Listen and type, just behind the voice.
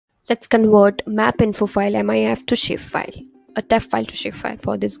Let's convert Mapinfo file MIF to Shapefile, a TEF file to Shapefile.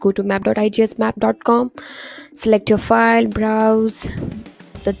 For this, go to map.igsmap.com, select your file, browse.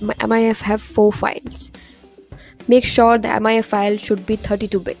 The MIF have 4 files. Make sure the MIF file should be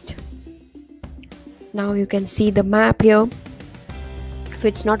 32-bit. Now you can see the map here. If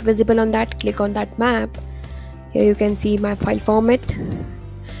it's not visible on that, click on that map. Here you can see my file format.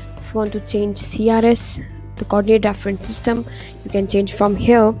 If you want to change CRS, the coordinate reference system, you can change from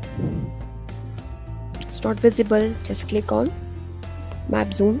here. It's not visible, just click on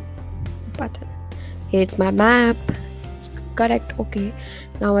map zoom button. Here it's my map. Correct. Okay,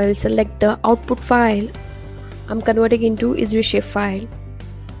 now I will select the output file. I'm converting into Esri Shapefile.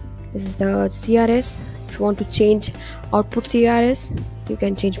 This is the CRS. If you want to change output CRS, you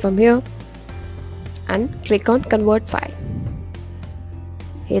can change from here and click on convert file.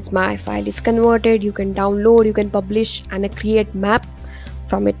 Here's my file is converted. You can download, you can publish and create map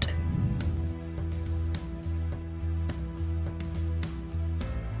from it.